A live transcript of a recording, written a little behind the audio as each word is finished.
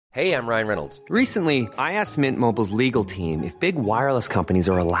Hey, I'm Ryan Reynolds. Recently, I asked Mint Mobile's legal team if big wireless companies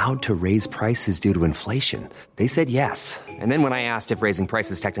are allowed to raise prices due to inflation. They said yes. And then when I asked if raising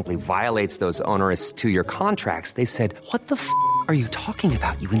prices technically violates those onerous two-year contracts, they said, "What the are you talking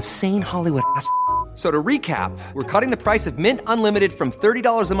about, you insane Hollywood ass?" So to recap, we're cutting the price of Mint Unlimited from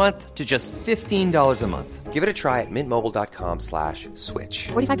 $30 a month to just $15 a month. Give it a try at mintmobile.com/switch.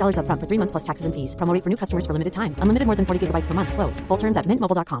 $45 up front for 3 months plus taxes and fees. Promo rate for new customers for limited time. Unlimited more than 40 gigabytes per month. Slows full terms at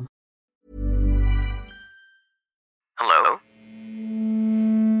mintmobile.com. Hello?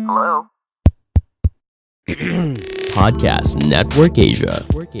 Hello? Podcast Network Asia.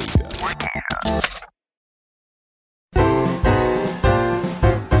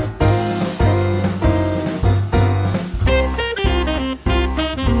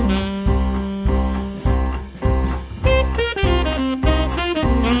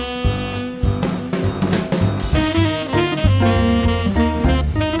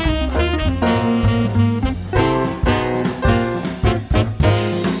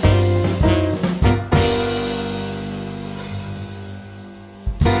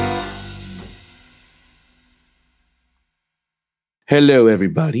 Hello,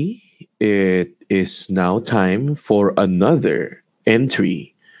 everybody. It is now time for another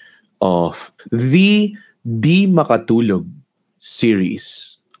entry of the Di Makatulog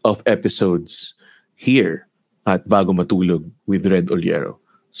series of episodes here at Bago Matulog with Red Oliero.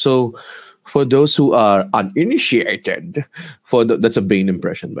 So, for those who are uninitiated, that's a Bane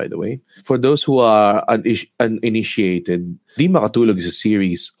impression, by the way. For those who are uninitiated, Di Makatulog is a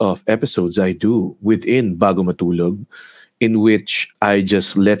series of episodes I do within Bago Matulog, in which I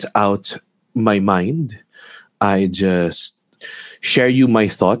just let out my mind. I just share you my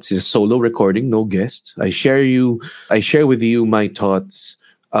thoughts. It's a solo recording, no guests. I share with you my thoughts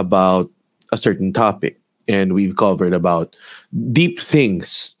about a certain topic. And we've covered about deep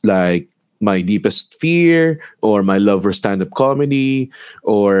things like my deepest fear, or my love for stand-up comedy,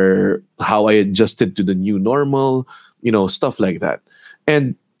 or how I adjusted to the new normal, stuff like that.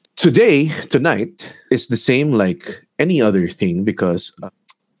 And tonight, is the same like any other thing, because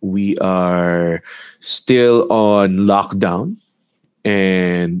we are still on lockdown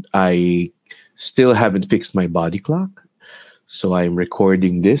and I still haven't fixed my body clock. So I'm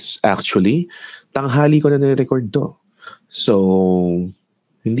recording this actually. Tanghali ko na record to. So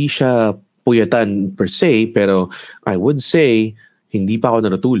hindi siya puyatan per se, pero I would say hindi pa ako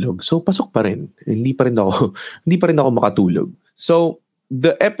natutulog. So pasok pa rin. Hindi pa rin ako makatulog. So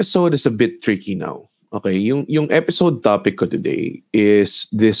the episode is a bit tricky now. Okay, yung episode topic ko today is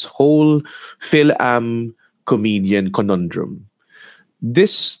this whole Phil-Am comedian conundrum.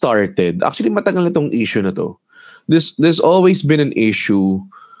 This started, actually matagal na tong issue na to. There's always been an issue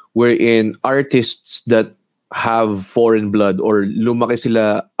wherein artists that have foreign blood or lumaki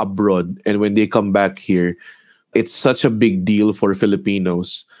sila abroad, and when they come back here, it's such a big deal for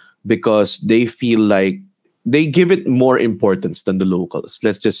Filipinos because they feel like they give it more importance than the locals,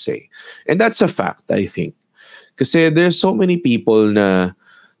 let's just say. And that's a fact, I think. Kasi there's so many people na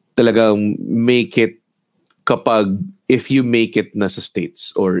talagang make it if you make it na sa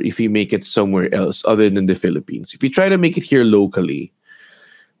States or if you make it somewhere else other than the Philippines. If you try to make it here locally,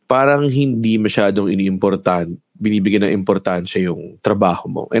 parang hindi masyadong binibigyan ng importansya yung trabaho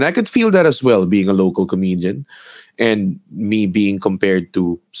mo. And I could feel that as well, being a local comedian and me being compared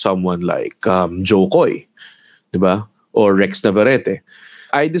to someone like Joe Coy, diba? Or Rex Navarrete.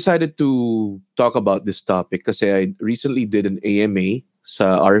 I decided to talk about this topic kasi I recently did an AMA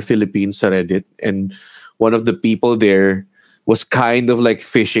sa Our Philippines sa Reddit, and one of the people there was kind of like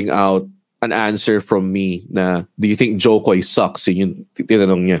fishing out an answer from me na, do you think Joe Coy sucks? Yun yung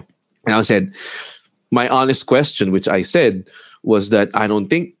tinanong niya. And I said, my honest question, which I said, was that I don't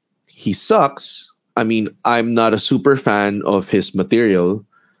think he sucks. I mean, I'm not a super fan of his material.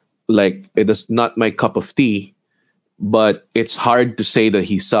 Like, it is not my cup of tea. But it's hard to say that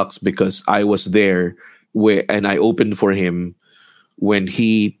he sucks because I was there and I opened for him when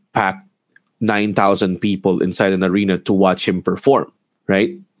he packed 9,000 people inside an arena to watch him perform,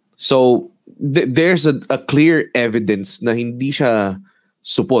 right? So there's a clear evidence na hindi siya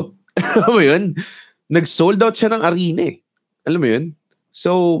supot. Alam mo yun? Nag-sold out siya ng arena eh. Alam mo yun?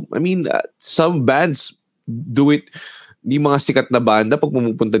 So, I mean, some bands do it. Di mga sikat na banda pag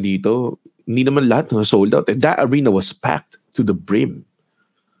pumupunta dito, hindi naman lahat na sold out. And that arena was packed to the brim.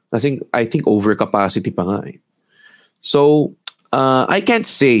 I think overcapacity pa nga eh. So, I can't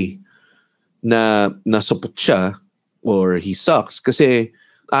say na nasupot siya or he sucks kasi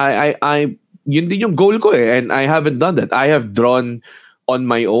I yun din yung goal ko eh, and I haven't done that. I have drawn on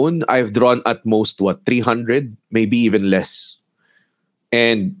my own. I've drawn at most 300, maybe even less.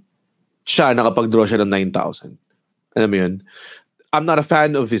 And siya nakapag-draw siya ng 9,000. Alam mo yun? I'm not a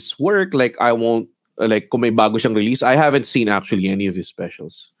fan of his work. Like, I won't, like, kung may bago siyang release, I haven't seen actually any of his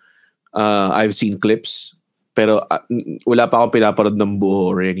specials. I've seen clips, pero wala pa akong pinaparod ng buo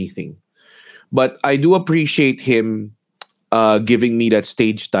or anything. But I do appreciate him giving me that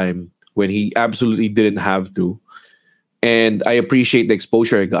stage time when he absolutely didn't have to. And I appreciate the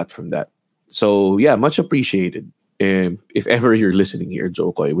exposure I got from that. So, yeah, much appreciated. If ever you're listening here,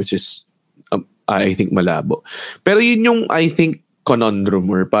 Jokoy, which is, I think, malabo. Pero yun yung, I think, conundrum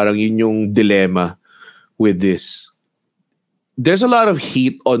or parang yun yung dilemma with this. There's a lot of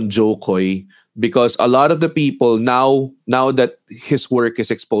heat on Jokoy because a lot of the people now that his work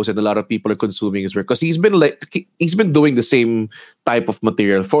is exposed and a lot of people are consuming his work, because he's been doing the same type of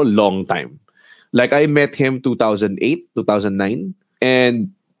material for a long time. Like, I met him 2008, 2009,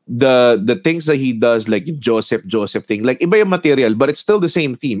 and the things that he does, like Joseph thing, like iba yung material, but it's still the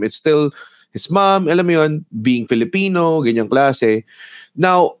same theme. It's still his mom, alam mo yun, being Filipino, ganyang klase.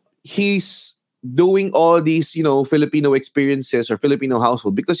 Now, he's doing all these, Filipino experiences or Filipino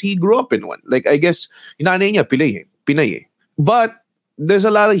household because he grew up in one. Like, I guess, nanay niya, Pinay eh. But there's a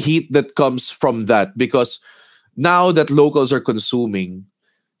lot of heat that comes from that because now that locals are consuming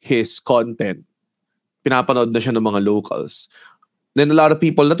his content, pinapanood na siya ng mga locals. Then a lot of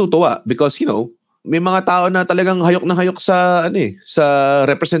people natutuwa because, may mga tao na talagang hayok na hayok sa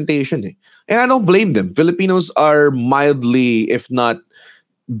representation eh. And I don't blame them. Filipinos are mildly, if not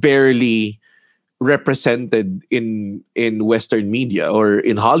barely, represented in Western media or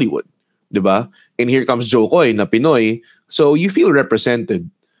in Hollywood, diba? And here comes Jokoy na Pinoy, so you feel represented.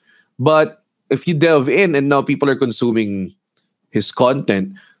 But if you delve in and now people are consuming his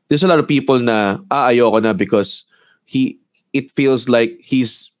content, there's a lot of people na ayoko na because it feels like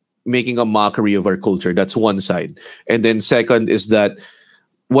he's making a mockery of our culture. That's one side. And then second is that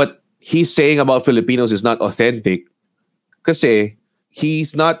what he's saying about Filipinos is not authentic kasi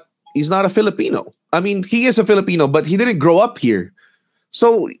he's not a Filipino. I mean, he is a Filipino, but he didn't grow up here.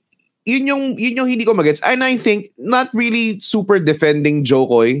 So, yun yung hindi ko magets. And I think, not really super defending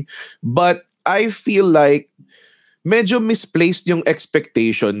Jokoy, but I feel like medyo misplaced yung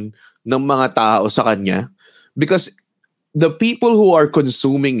expectation ng mga tao sa kanya because the people who are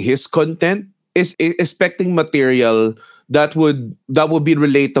consuming his content is expecting material that would be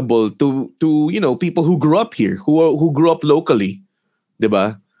relatable to people who grew up here, who grew up locally,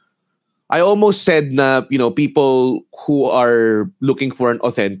 diba? I almost said na people who are looking for an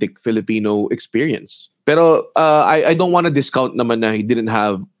authentic Filipino experience. Pero I don't want to discount naman na he didn't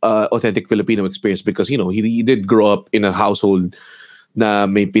have authentic Filipino experience because he did grow up in a household na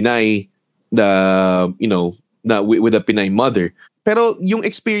may Pinay na na with a Pinay mother. Pero yung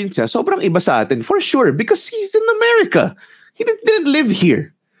experience niya sobrang iba sa atin for sure because he's in America. He didn't live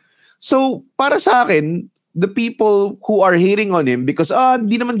here. So para sa akin, the people who are hating on him because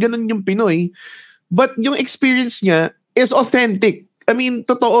hindi naman ganun yung Pinoy, but yung experience niya is authentic. I mean,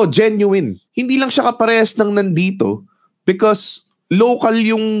 totoo, genuine. Hindi lang siya kaparehas ng nandito because local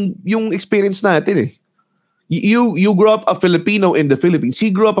yung experience natin eh. You grew up a Filipino in the Philippines.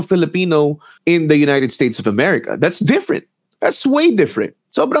 He grew up a Filipino in the United States of America. That's different. That's way different.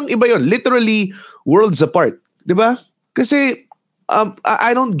 Sobrang iba yun. Literally worlds apart. Diba? Kasi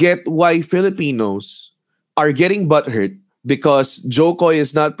I don't get why Filipinos are getting butthurt because Jokoy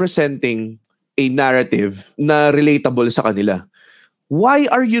is not presenting a narrative na relatable sa kanila.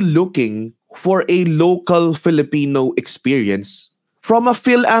 Why are you looking for a local Filipino experience from a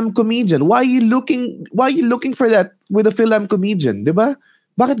Phil-Am comedian? Why are you looking for that with a Phil-Am comedian? Diba?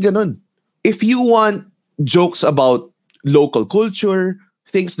 Bakit ganun? If you want jokes about local culture,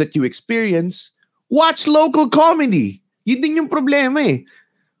 things that you experience, watch local comedy. Yun din yung problema eh.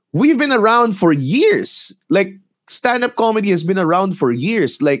 We've been around for years. Like, stand-up comedy has been around for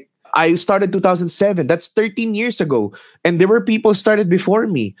years. Like, I started 2007. That's 13 years ago. And there were people started before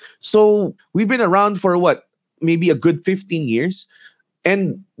me. So, we've been around for what? Maybe a good 15 years.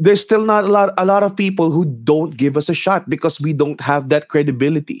 And there's still not a lot of people who don't give us a shot because we don't have that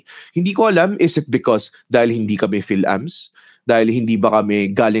credibility. Hindi ko alam, is it because dahil hindi kami Phil-Ams? Dahil hindi ba kami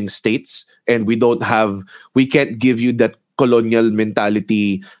galing states? And we can't give you that colonial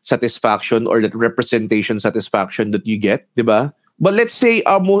mentality satisfaction or that representation satisfaction that you get, diba? But let's say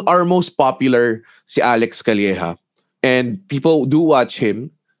our most popular si Alex Calleja, and people do watch him,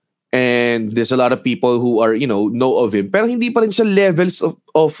 and there's a lot of people who are know of him, pero hindi pa rin siya levels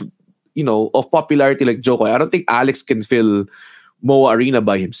of popularity like Jokoy. I don't think Alex can fill Moa Arena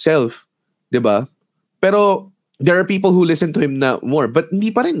by himself, diba? Pero there are people who listen to him na more, but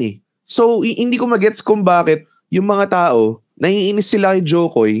hindi pa rin eh. So hindi ko magets kung bakit yung mga tao, naiinis sila kay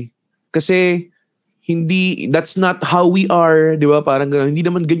Jokoy Kasi that's not how we are, di ba? Parang gano'n. Hindi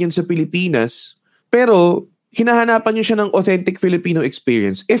naman ganyan sa Pilipinas. Pero, hinahanapan niyo siya ng authentic Filipino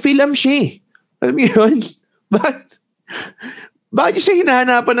experience. Film siya eh. Alam mo yun? Bakit niyo siya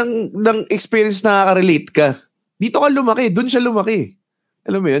hinahanapan ng experience na nakaka-relate ka? Dito ka lumaki, dun siya lumaki.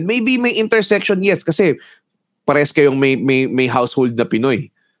 Alam mo yun? Maybe may intersection, yes, kasi pares kayong may household na Pinoy.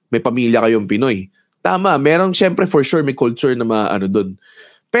 May pamilya kayong Pinoy. Tama, meron syempre for sure may culture na dun.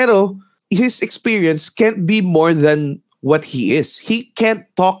 Pero, his experience can't be more than what he is. He can't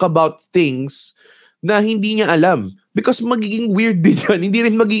talk about things na hindi niya alam. Because magiging weird din yun. Hindi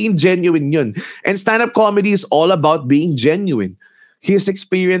rin magiging genuine yun. And stand-up comedy is all about being genuine. His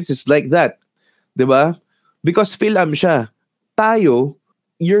experience is like that. Diba? Because film siya. Tayo,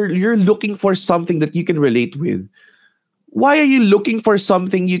 you're looking for something that you can relate with. Why are you looking for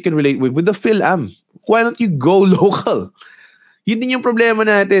something you can relate with the film? Why don't you go local? Yun din yung problema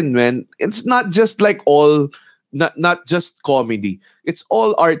natin, man. It's not just like not just comedy. It's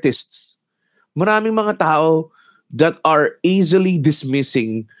all artists. Maraming mga tao that are easily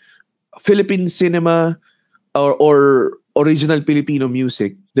dismissing Philippine cinema or original Filipino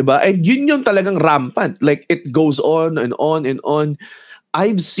music, diba? And yun yung talagang rampant. Like, it goes on and on and on.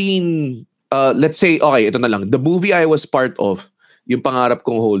 I've seen, let's say, okay, ito na lang. The movie I was part of, yung Pangarap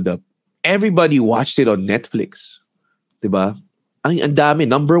Kong Hold Up, everybody watched it on Netflix. Diba? Ang dami.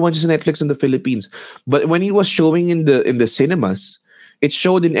 Number 1 sa Netflix in the Philippines. But when he was showing in the cinemas, it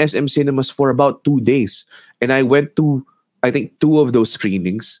showed in SM Cinemas for about 2 days. And I went to, I think, 2 of those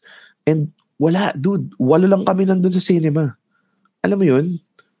screenings. And wala, dude. Walo lang kami nandun sa cinema. Alam mo yun?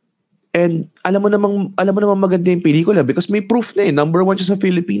 And alam mo namang maganda yung pelikula because may proof na eh. Number 1 siya sa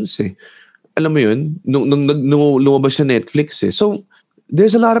Philippines eh. Alam mo yun? Nung lumabas sa Netflix eh. So,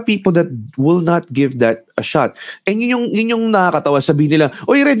 there's a lot of people that will not give that a shot. And yun yung nakakatawa. Sabihin nila,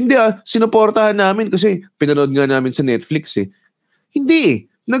 oy Red, hindi sinuportahan namin kasi pinanood nga namin sa Netflix eh. Hindi.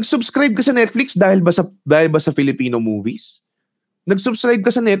 Nag-subscribe ka sa Netflix dahil ba sa Filipino movies? Nag-subscribe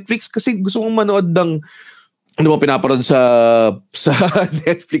ka sa Netflix kasi gusto mong manood ng ano mo pinapanood sa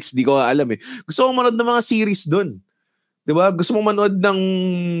Netflix, di ko alam eh. Gusto mong manood ng mga series doon. 'Di ba? Gusto mong manood ng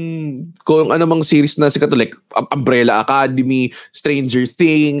kung ano mang series na sikat like Umbrella Academy, Stranger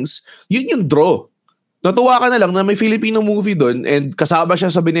Things. Yun yung draw. Natuwa ka na lang na may Filipino movie doon and kasama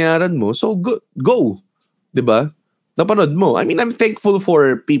siya sa binayaran mo. So go. 'Di ba? Napanood mo. I mean, I'm thankful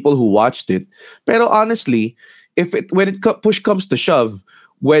for people who watched it. Pero honestly, when push comes to shove,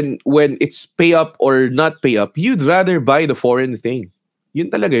 when it's pay up or not pay up, you'd rather buy the foreign thing. Yun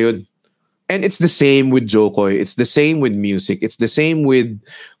talaga yun. And it's the same with Jokoy. It's the same with music. It's the same with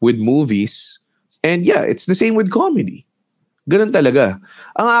movies. And yeah, it's the same with comedy. Ganun talaga.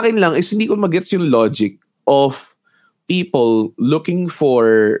 Ang akin lang is hindi ko magets yung logic of people looking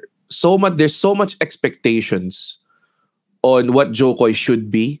for there's so much expectations on what Jokoy should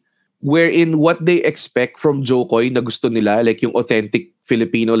be, wherein what they expect from Jokoy na gusto nila, like yung authentic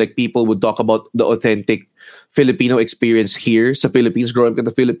Filipino, like people would talk about the authentic Filipino experience here sa Philippines, growing up in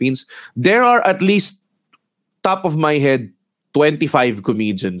the Philippines. There are at least, top of my head, 25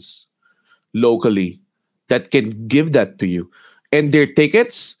 comedians locally that can give that to you. And their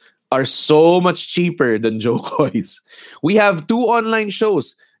tickets are so much cheaper than Jokoy's. We have 2 online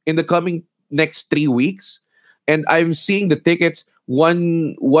shows in the coming next 3 weeks. And I'm seeing the tickets,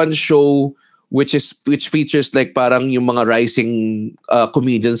 one show which features like parang yung mga rising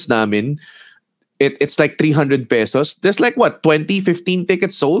comedians namin. It's like 300 pesos. There's like what, 20-15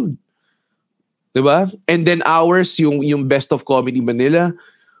 tickets sold. Diba? And then ours, yung Best of Comedy Manila,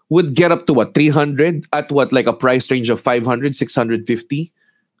 would get up to what, 300 at what, like a price range of 500, 650.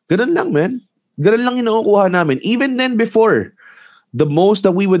 Ganun lang, man. Ganun lang inukuha namin. Even then before, the most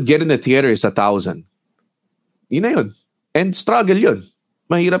that we would get in the theater is 1,000. Yun na yun. And struggle yun.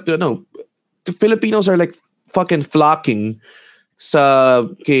 Mahirap yun. No? The Filipinos are like fucking flocking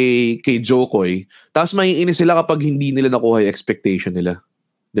kay Jokoy. Tapos maiinis sila kapag hindi nila nakuha yung expectation nila.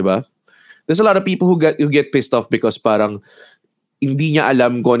 Diba? There's a lot of people who get pissed off because parang hindi niya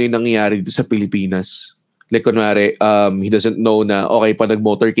alam kung ano yung nangyayari dito sa Pilipinas. Like kunwari, he doesn't know na okay, pa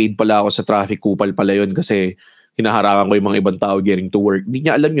nag-motorcade pala ako sa traffic, kupal pala yun kasi hinaharangan ko yung mga ibang tao getting to work. Hindi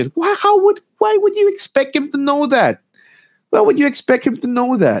niya alam yun. Why would you expect him to know that? Why would you expect him to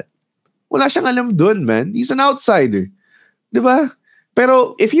know that? Wala siyang alam dun, man. He's an outsider. Diba?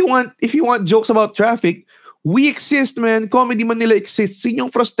 Pero if you want jokes about traffic, we exist, man. Comedy Manila exists. Yun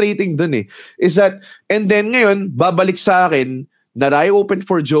yung frustrating dun eh. Is that, and then ngayon, babalik sa akin that I opened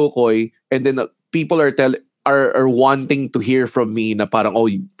for Jokoy and then people are wanting to hear from me na parang, oh,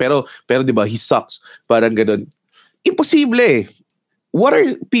 pero diba, he sucks. Parang ganun. Imposible eh. what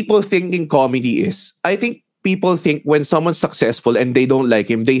are people thinking comedy is? I think people think when someone's successful and they don't like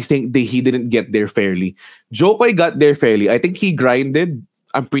him, they think he didn't get there fairly. Jokoy got there fairly. I think he grinded.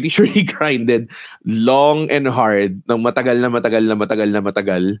 I'm pretty sure he grinded long and hard ng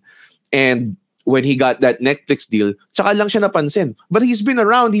matagal. And when he got that Netflix deal, tsaka lang siya napansin. But he's been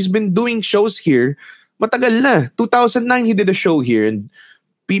around. He's been doing shows here. Matagal na. 2009, he did a show here. And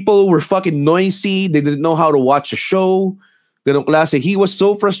people were fucking noisy. They didn't know how to watch a show. Ganong klase. He was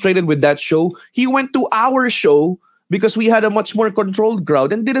so frustrated with that show. He went to our show because we had a much more controlled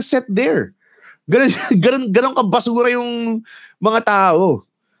crowd and did a set there. Ganon kabasura yung mga tao.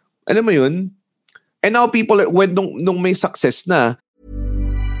 Alam mo yun? And now people, when nung may success na.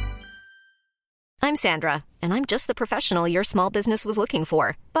 I'm Sandra, and I'm just the professional your small business was looking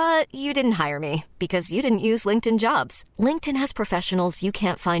for. But you didn't hire me because you didn't use LinkedIn Jobs. LinkedIn has professionals you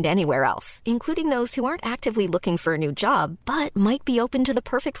can't find anywhere else, including those who aren't actively looking for a new job, but might be open to the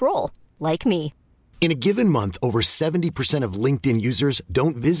perfect role, like me. In a given month, over 70% of LinkedIn users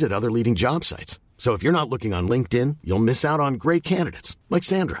don't visit other leading job sites. So if you're not looking on LinkedIn, you'll miss out on great candidates like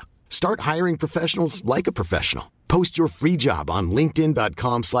Sandra. Start hiring professionals like a professional. Post your free job on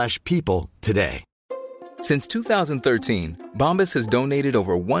linkedin.com/people today. Since 2013, Bombas has donated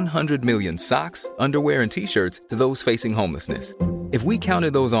over 100 million socks, underwear, and T-shirts to those facing homelessness. If we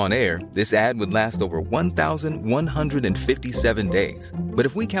counted those on air, this ad would last over 1,157 days. But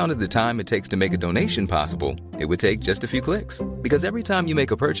if we counted the time it takes to make a donation possible, it would take just a few clicks. Because every time you make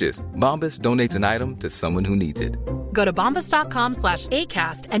a purchase, Bombas donates an item to someone who needs it. Go to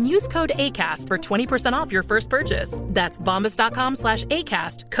bombas.com/ACAST and use code ACAST for 20% off your first purchase. That's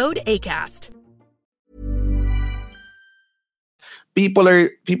bombas.com/ACAST, code ACAST. People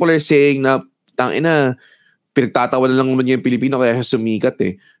are saying na tangina pinagtatawa na lang naman yung Pilipino kaya siya sumikat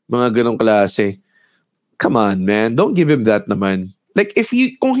eh. Mga ganong klase. Come on, man. Don't give him that naman. Like,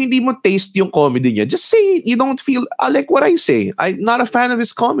 kung hindi mo taste yung comedy niya, just say you don't feel, like what I say. I'm not a fan of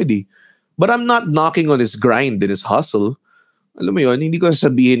his comedy. But I'm not knocking on his grind and his hustle. Alam mo yun, hindi ko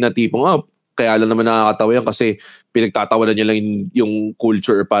sasabihin na tipong, kaya lang naman nakakatawa yan kasi pinagtatawa na niya lang yung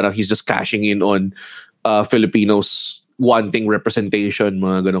culture or parang he's just cashing in on Filipinos wanting representation,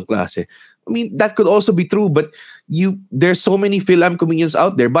 mga ganong klase. I mean, that could also be true, but there's so many film comedians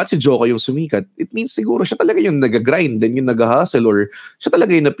out there. Ba't si Jokoy yung sumikat? It means siguro siya talaga yung nag-grind, then yung nag-hustle, or siya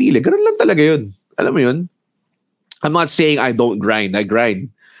talaga yung napili. Ganun lang talaga yun. Alam mo yun? I'm not saying I don't grind. I grind.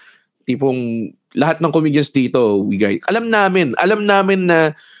 Tipong lahat ng comedians dito, we grind. Alam namin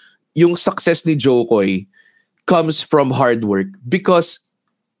na yung success ni Jokoy comes from hard work because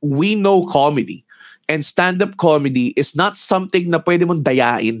we know comedy. And stand-up comedy is not something na pwede mong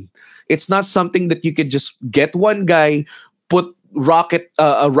dayain. It's not something that you could just get one guy, put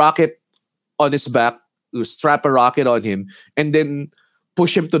a rocket on his back, strap a rocket on him, and then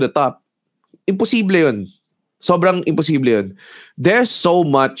push him to the top. Imposible yun. Sobrang imposible yun. There's so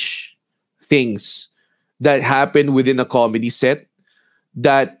much things that happen within a comedy set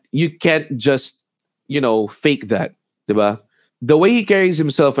that you can't just, fake that. Diba? The way he carries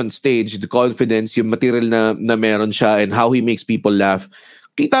himself on stage, the confidence, yung material na meron siya, and how he makes people laugh,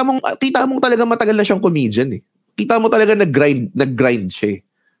 kita mong talaga matagal na siyang comedian eh. Kita mo talaga nag-grind siya eh.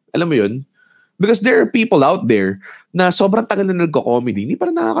 Alam mo yun? Because there are people out there na sobrang tagal na nagko-comedy, hindi pa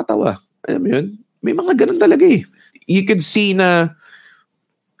rin nakakatawa. Alam mo yun? May mga ganun talaga eh. You can see na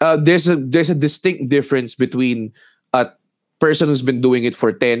there's a distinct difference between a person who's been doing it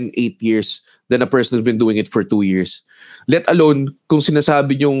for 10, 8 years than a person who's been doing it for 2 years. Let alone kung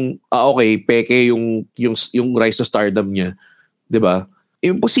sinasabi yung okay, peke yung rise to stardom niya, 'di ba?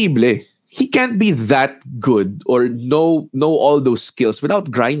 Imposible. He can't be that good or know all those skills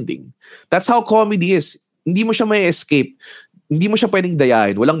without grinding. That's how comedy is. Hindi mo siya may escape. Hindi mo siya pwedeng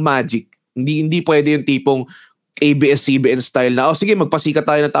dayain. Walang magic. Hindi pwede yung tipong ABS-CBN style na, sige, magpasikat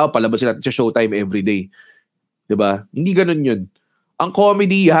tayo ng tao, palabasin natin sa Showtime everyday. 'Di ba? Hindi ganun yun. Ang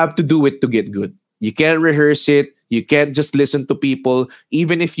comedy, you have to do it to get good. You can't rehearse it. You can't just listen to people.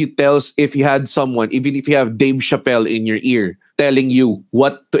 Even if you have Dave Chappelle in your ear telling you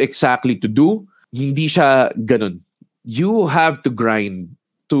what exactly to do, hindi siya ganun. You have to grind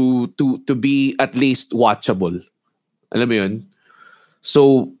to be at least watchable. Alam mo yun?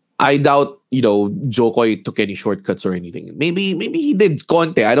 So, I doubt, Jokoy took any shortcuts or anything. Maybe he did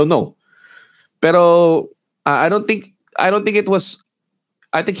konti. I don't know. Pero, I don't think it was.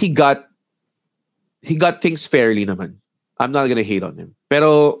 I think he got things fairly naman. I'm not gonna hate on him.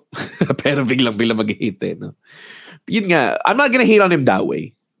 Pero biglang mag-hate eh, no? Yun nga, I'm not gonna hate on him that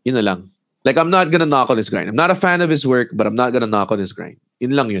way. Yun na lang. Like, I'm not gonna knock on his grind. I'm not a fan of his work, but I'm not gonna knock on his grind.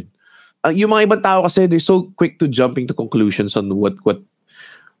 Yun lang yun. yung mga ibang tao kasi, they're so quick to jumping to conclusions on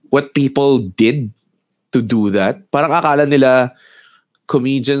what people did to do that. Parang akala nila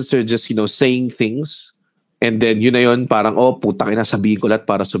comedians are just, saying things, and then yun na yun, parang, putang ina, sabihin ko lahat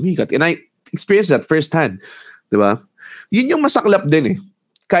para sumikat. And I experienced that firsthand. Diba? Yun yung masaklap din eh.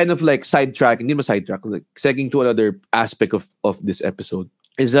 Kind of like sidetrack, hindi sidetrack, like segueing to another aspect of this episode,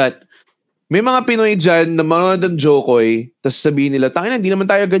 is that may mga Pinoy dyan na manonood ng Jokoy, tapos sabihin nila, tangina, hindi naman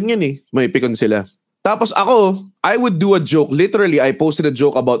tayo ganyan eh. May pikon sila. Tapos ako, I would do a joke. Literally, I posted a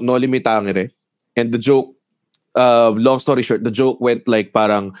joke about Noli Me Tangere. And the joke, long story short, the joke went like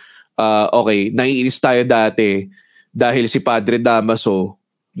parang, okay, naiinis tayo dati dahil si Padre Damaso,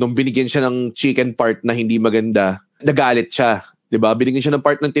 nung binigyan siya ng chicken part na hindi maganda, nagalit siya. Diba? Binigyan siya ng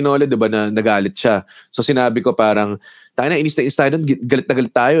part ng tinola, diba, na nagalit siya. So sinabi ko parang, tayo na, inis tayo doon, galit na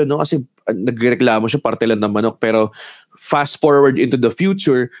galit tayo, no? Kasi nagreklamo siya, parte lang ng manok. Pero fast forward into the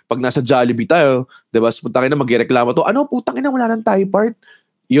future, pag nasa Jollibee tayo, diba, putang ina, magreklamo to, ano, putang ina, wala nang tayo part.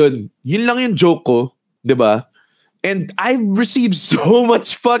 Yun lang yung joke ko, diba? And I've received so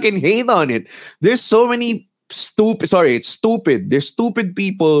much fucking hate on it. There's so many it's stupid. There's stupid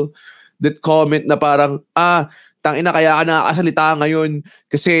people that comment na parang, tangina, kaya ka nakakasalita ngayon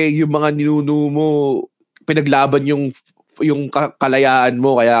kasi yung mga ninuno mo pinaglaban yung kalayaan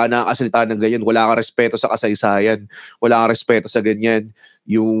mo, kaya ka nakakasalita ng ganyan. Wala kang respeto sa kasaysayan. Wala kang respeto sa ganyan.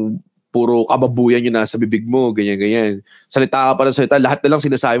 Yung puro kababuyan yung nasa bibig mo, ganyan. Salita ka pa ng salita, lahat na lang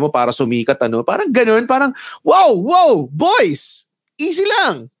sinasabi mo para sumikat, ano. Parang ganun, parang, wow, boys! Easy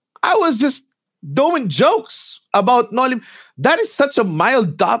lang. I was just doing jokes about Noli. That is such a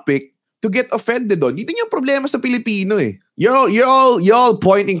mild topic to get offended on. Yun yung problema sa Pilipino eh. You're all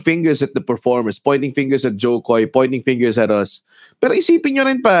pointing fingers at the performers, pointing fingers at Jokoy, pointing fingers at us. Pero isipin nyo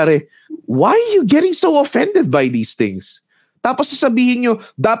rin pare, why are you getting so offended by these things? Tapos sasabihin nyo,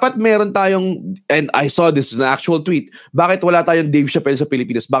 dapat meron tayong, and I saw this is an actual tweet, bakit wala tayong Dave Chappelle sa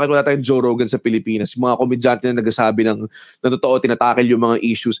Pilipinas? Bakit wala tayong Joe Rogan sa Pilipinas? Yung mga komedyante na nagsasabi ng totoo, tinatakil yung mga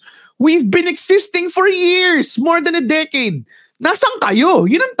issues. We've been existing for years, more than a decade. Nasaan kayo?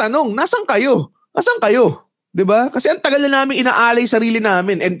 Yun ang tanong. Nasaan kayo? Diba? Kasi ang tagal na namin inaalay sarili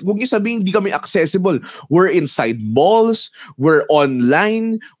namin. And huwag niyo sabihin hindi kami accessible. We're inside malls. We're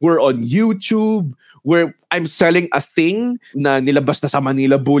online. We're on YouTube. I'm selling a thing na nilabas na sa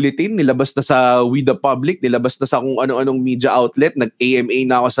Manila Bulletin, nilabas na sa We the Public, nilabas na sa kung ano-anong media outlet. Nag-AMA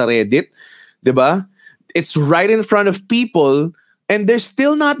na ako sa Reddit. Diba? It's right in front of people and they're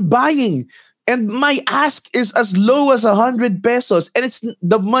still not buying. And my ask is as low as 100 pesos. And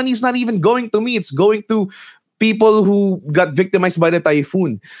the money's not even going to me. It's going to people who got victimized by the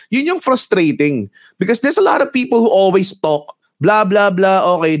typhoon. Yun yung frustrating. Because there's a lot of people who always talk, blah, blah, blah,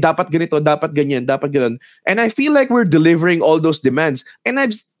 okay, dapat ganito, dapat ganyan, dapat ganun. And I feel like we're delivering all those demands. And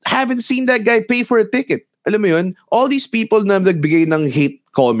I haven't seen that guy pay for a ticket. Alam mo yun? All these people na nagbigay ng hate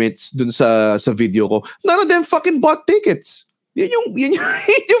comments dun sa video ko, none of them fucking bought tickets. Yun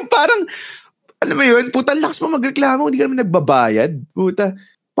yung parang, alam mo yun, puta, lakas mo magreklamo, hindi ka naman nagbabayad. Puta,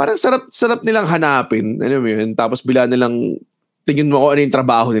 parang sarap nilang hanapin. Alam mo yun, tapos bila nilang tingin mo kung ano yung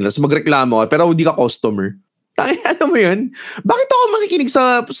trabaho nila. So magreklamo ka, pero hindi ka customer. Alam mo yun? Bakit ako makikinig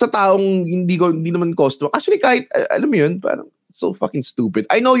sa taong hindi naman customer? Actually, kahit, alam mo yun, parang so fucking stupid.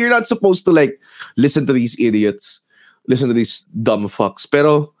 I know you're not supposed to like listen to these idiots, listen to these dumb fucks,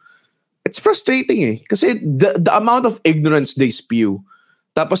 pero it's frustrating eh. Kasi the amount of ignorance they spew.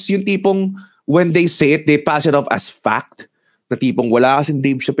 Tapos yung tipong, when they say it, they pass it off as fact. Na tipong wala kasing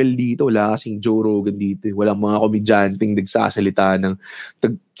Dave Chappelle dito, wala kasing Joe Rogan dito, walang mga komedyanteng nagsasalita ng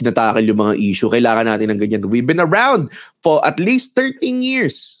kinatakil yung mga issue. Kailangan natin ng ganyan. We've been around for at least 13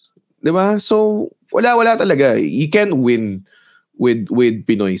 years. Diba? So, wala talaga. You can't win with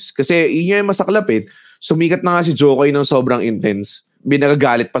Pinoys. Kasi yun yung masaklap eh. Sumikat na nga si Jokoy ng sobrang intense.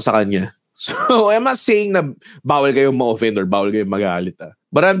 Binagagalit pa sa kanya. So, I'm not saying na bawal kayong ma-offend or bawal kayong magalit.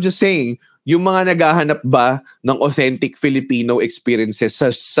 But I'm just saying, yung mga naghahanap ba ng authentic Filipino experiences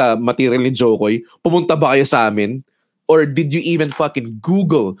sa material ni Jokoy, pumunta ba kayo sa amin? Or did you even fucking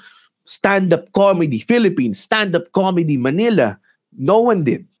Google stand-up comedy Philippines, stand-up comedy Manila? No one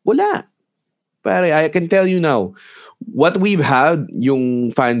did. Wala. Pare, I can tell you now, what we've had, yung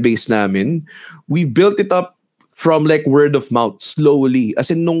fan base namin, we built it up from like word of mouth, slowly. As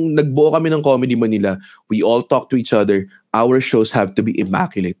in, nung nagbuo kami ng Comedy Manila, we all talk to each other. Our shows have to be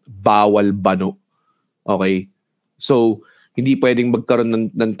immaculate. Bawal bano. Okay? So, hindi pwedeng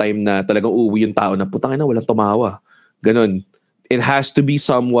magkaroon ng time na talagang uuwi yung tao na, putang ina, walang tumawa. Ganon. It has to be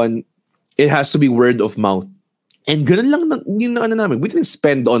word of mouth. And ganun lang yung ano namin. We didn't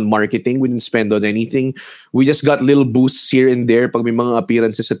spend on marketing. We didn't spend on anything. We just got little boosts here and there pag may mga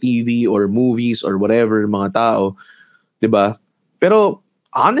appearances sa TV or movies or whatever, mga tao. Diba? Pero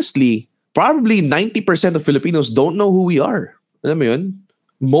honestly, probably 90% of Filipinos don't know who we are. Alam mo yun?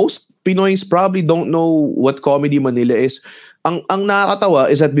 Most Pinoys probably don't know what Comedy Manila is. Ang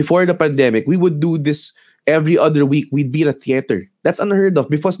nakakatawa is that before the pandemic, we would do this every other week. We'd be at a theater. That's unheard of.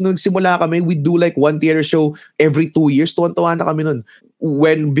 Because nung nagsimula kami, we'd do like one theater show every 2 years. Tuwan-tuwa na kami nun.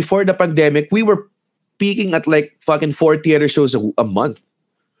 When before the pandemic, we were peaking at like fucking 4 theater shows a month.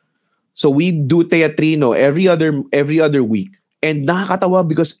 So we do teatrino every other week. And nakakatawa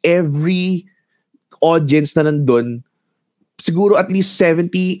because every audience na nandun, siguro at least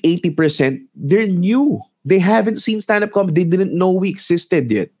 70-80%, they're new. They haven't seen stand-up comedy. They didn't know we existed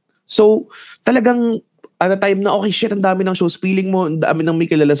yet. So talagang at a time na, okay, shit, ang dami ng shows, feeling mo, ang dami ng may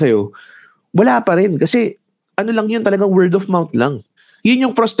kilala sa'yo, wala pa rin. Kasi, ano lang yun, talagang word of mouth lang. Yun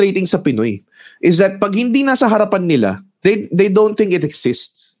yung frustrating sa Pinoy. Is that pag hindi nasa harapan nila, they don't think it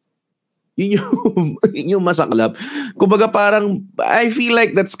exists. Yun yung masaklap. Kumbaga parang, I feel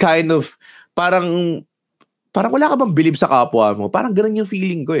like that's kind of, parang wala ka bang believe sa kapwa mo. Parang ganun yung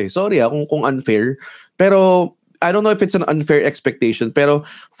feeling ko eh. Sorry kung unfair. Pero, I don't know if it's an unfair expectation, pero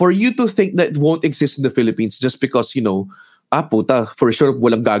for you to think that it won't exist in the Philippines just because, puta, for sure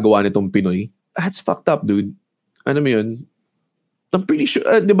walang gagawa nitong Pinoy, that's fucked up, dude. Ano mo yun? I'm pretty sure,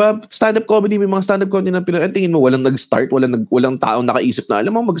 di ba, stand-up comedy, may mga stand-up comedy ng Pinoy, tingin mo, walang nag-start, walang taong nakaisip na,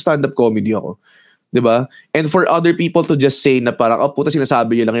 alam mo, mag-stand-up comedy ako. Di ba? And for other people to just say na parang, puta,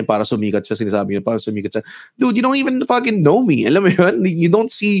 sinasabi niya lang yun para sumikat siya, Dude, you don't even fucking know me. Alam mo yun? You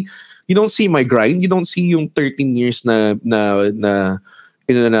don't see my grind. You don't see yung 13 years na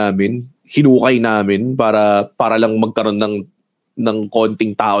namin, hinukay namin para lang magkaroon ng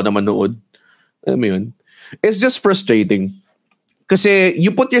konting tao na manood. Alam mo yun? It's just frustrating. Kasi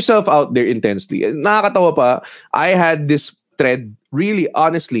you put yourself out there intensely. Nakakatawa pa, I had this thread, really,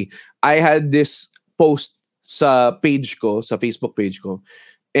 honestly, I had this post sa page ko, sa Facebook page ko,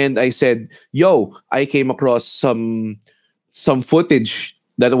 and I said, yo, I came across some footage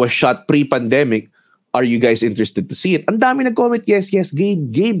that was shot pre-pandemic. Are you guys interested to see it? Ang dami nag-comment, yes,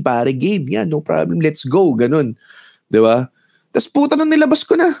 game, pare, game, yeah, no problem, let's go, ganun. Diba? Tapos puta nung nilabas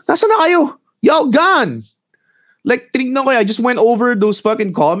ko na, nasa na kayo? Yo, gone! Like, tinignan ko, I just went over those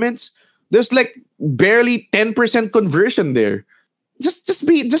fucking comments. There's like barely 10% conversion there. Just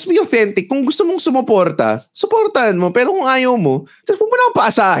be authentic. Kung gusto mong sumuporta, suportahan mo. Pero kung ayaw mo, just huwag mo na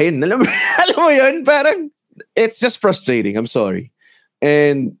paasahin. Alam mo yun? Parang, it's just frustrating. I'm sorry.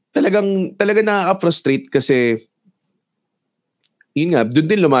 And talagang nakaka-frustrate kasi yun nga, doon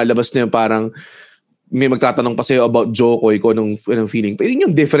din lumalabas na yung parang may magtatanong pa sa'yo about Jokoy ko anong feeling. Pero yun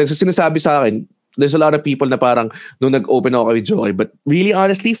yung difference. Sinasabi sa akin, there's a lot of people na parang nung nag-open ako kay Jokoy, but really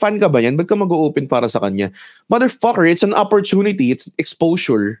honestly, fan ka ba yan? Ba't ka mag-open para sa kanya? Motherfucker, it's an opportunity. It's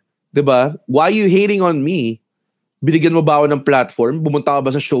exposure. Diba? Why are you hating on me? Binigyan mo ba ako ng platform? Bumunta ka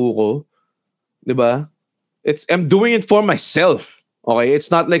ba sa show ko? Diba? I'm doing it for myself. Okay?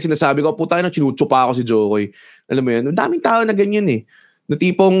 It's not like sinasabi ko, puta na chinuchupa ako si Jokoy. Alam mo yun? Daming tao na ganyan eh. Na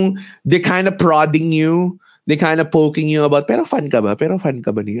tipong, they kind of prodding you, they kind of poking you about, pero fan ka ba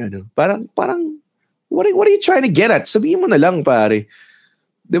ni ano? Parang, what are you trying to get at? Sabihin mo na lang, pare.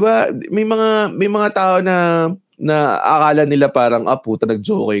 Diba? May mga tao na akala nila parang, puta,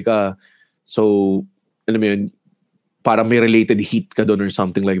 nag-Jokoy ka. So, alam mo yun, parang may related heat ka doon or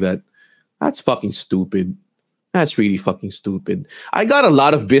something like that. That's fucking stupid. That's really fucking stupid. I got a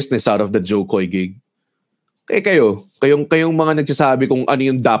lot of business out of the Jokoy gig. Kayong mga nagsasabi kung ano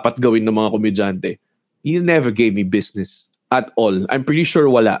yung dapat gawin ng mga komedyante, you never gave me business at all. I'm pretty sure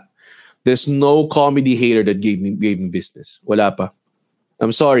wala. There's no comedy hater that gave me business. Wala pa.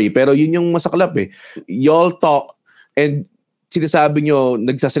 I'm sorry, pero yun yung masaklap eh. Y'all talk and sinasabi nyo,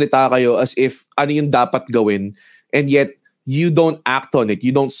 nagsasalita kayo as if ano yung dapat gawin, and yet you don't act on it.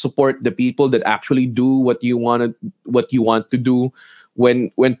 You don't support the people that actually do what you want to do.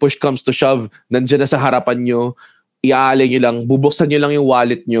 When push comes to shove, nandiyan na sa harapan nyo, iaale nyo lang, bubuksan nyo lang yung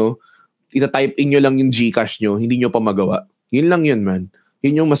wallet nyo, itatype in nyo lang yung Gcash nyo, hindi nyo pa magawa. Yun lang yun, man.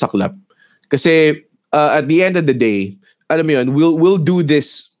 Yun yung masaklap. Kasi at the end of the day, alam mo yun, we'll do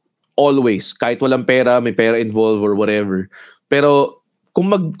this always. Kahit walang pera, may pera involved or whatever. Pero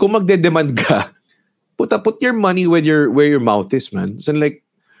kung magde-demand ka, put your money where your mouth is, man. So like,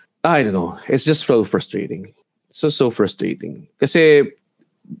 I don't know. It's just so frustrating. So frustrating. Kasi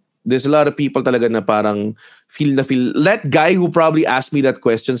there's a lot of people talaga na parang feel. That guy who probably asked me that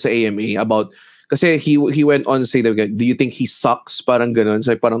question sa AMA about, kasi he went on to say that, do you think he sucks? Parang ganun.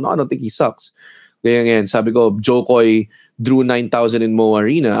 So parang, no, I don't think he sucks. Ganyan. Sabi ko, Joe Coy drew 9,000 in Mo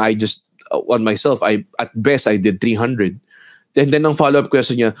Arena. I just, on myself, at best, I did 300. And then ang follow-up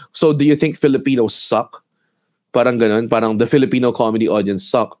question niya, so do you think Filipinos suck? Parang ganun. Parang the Filipino comedy audience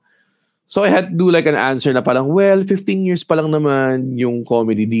suck. So I had to do like an answer na parang, well, 15 years pa lang naman yung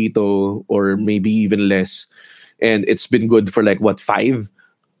comedy dito, or maybe even less. And it's been good for like, 5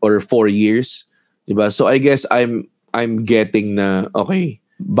 or 4 years? Diba? So I guess I'm getting na, okay,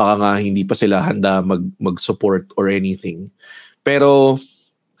 baka nga hindi pa sila handa mag-support or anything. Pero,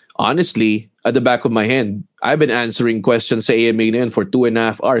 honestly, at the back of my head, I've been answering questions sa AMA na yun for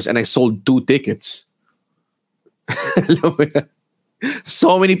 2.5 hours and I sold 2 tickets.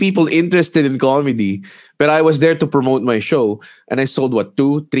 So many people interested in comedy, but I was there to promote my show and I sold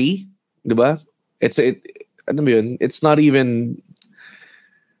 2, 3? Diba? Ano ba yun? It's not even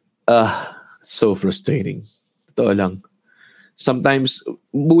so frustrating. Totoo lang. Sometimes,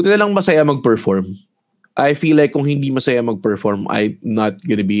 buti na lang masaya mag-perform. I feel like kung hindi masaya mag-perform, I'm not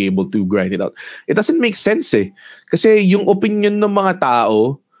gonna be able to grind it out. It doesn't make sense eh. Kasi yung opinion ng mga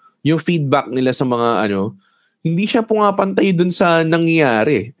tao, yung feedback nila sa mga hindi siya pumapantay dun sa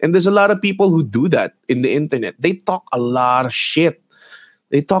nangyayari. And there's a lot of people who do that in the internet. They talk a lot of shit.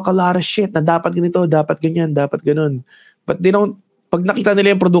 Na dapat ganito, dapat ganyan, dapat ganun. But they don't, pag nakita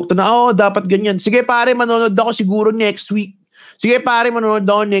nila yung produkto na, dapat ganyan. Sige pare, manonood ako siguro next week. Sige pare, manonood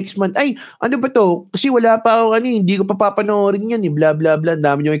ako next month. Ay, ano ba to? Kasi wala pa ako, hindi ko pa papanoorin yan eh. Blah, blah, blah.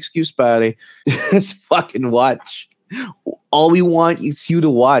 Dami yung excuse pare. Just fucking watch. All we want is you to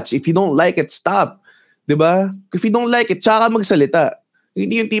watch. If you don't like it, stop. Diba? If you don't like it, tsaka magsalita.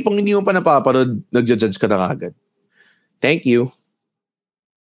 Hindi yung tipong hindi mo pa napapanood, nagja-judge ka na kagad. Thank you.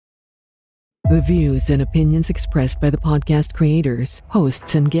 The views and opinions expressed by the podcast creators,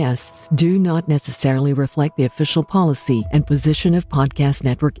 hosts, and guests do not necessarily reflect the official policy and position of Podcast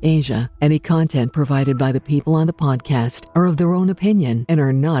Network Asia. Any content provided by the people on the podcast are of their own opinion and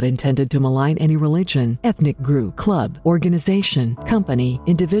are not intended to malign any religion, ethnic group, club, organization, company,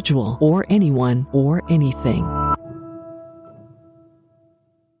 individual, or anyone or anything.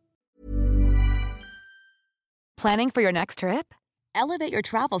 Planning for your next trip? Elevate your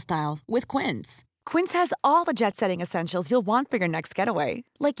travel style with Quince. Quince has all the jet-setting essentials you'll want for your next getaway,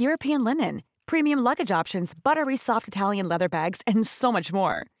 like European linen, premium luggage options, buttery soft Italian leather bags, and so much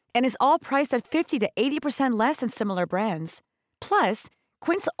more. And is all priced at 50 to 80% less than similar brands. Plus,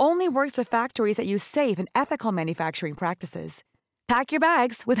 Quince only works with factories that use safe and ethical manufacturing practices. Pack your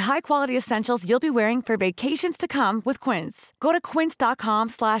bags with high-quality essentials you'll be wearing for vacations to come with Quince. Go to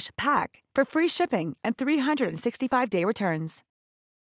quince.com/pack for free shipping and 365-day returns.